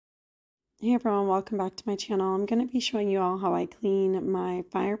Hey everyone, welcome back to my channel. I'm going to be showing you all how I clean my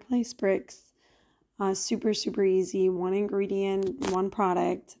fireplace bricks. Super easy, one ingredient, one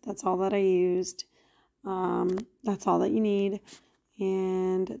product. That's all that I used. That's all that you need.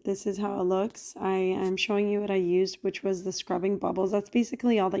 And this is how it looks. I am showing you what I used, which was the scrubbing bubbles. That's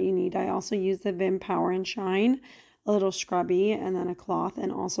basically all that you need. I also used the Vim Power and Shine, a little scrubby, and then a cloth,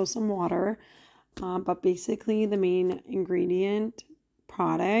 and also some water. But basically the main ingredient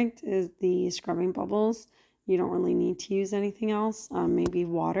product is the scrubbing bubbles. You don't really need to use anything else, maybe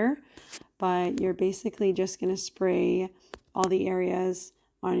water, but you're basically just going to spray all the areas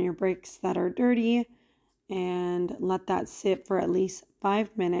on your bricks that are dirty and let that sit for at least 5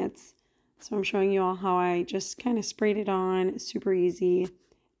 minutes. So I'm showing you all how I just kind of sprayed it on, super easy,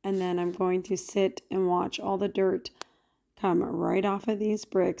 and then I'm going to sit and watch all the dirt come right off of these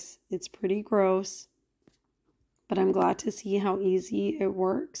bricks. It's pretty gross, but I'm glad to see how easy it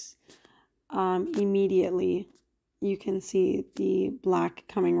works. Immediately you can see the black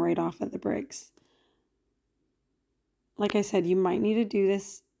coming right off of the bricks. Like I said, you might need to do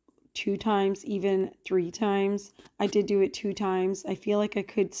this 2 times, even 3 times. I did do it 2 times. I feel like I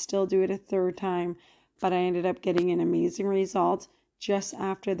could still do it a 3rd time, but I ended up getting an amazing result just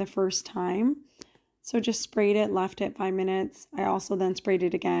after the first time. So just sprayed it, left it 5 minutes. I also then sprayed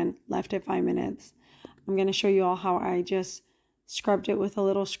it again, left it 5 minutes. I'm going to show you all how I just scrubbed it with a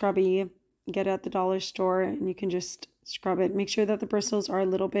little scrubby. Get it at the dollar store and you can just scrub it. Make sure that the bristles are a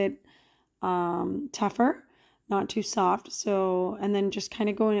little bit tougher, not too soft. So, and then just kind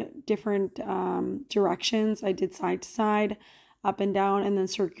of go in different directions. I did side to side, up and down, and then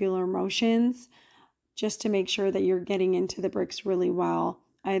circular motions just to make sure that you're getting into the bricks really well.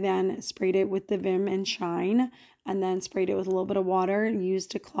 I then sprayed it with the Vim and Shine and then sprayed it with a little bit of water,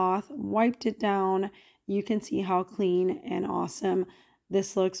 used a cloth, wiped it down. You can see how clean and awesome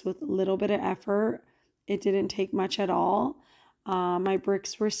this looks with a little bit of effort. It didn't take much at all. My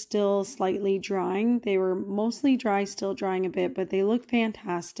bricks were still slightly drying. They were mostly dry, still drying a bit, but they looked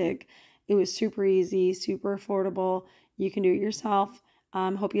fantastic. It was super easy, super affordable. You can do it yourself.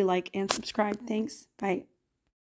 Hope you like and subscribe. Thanks. Bye.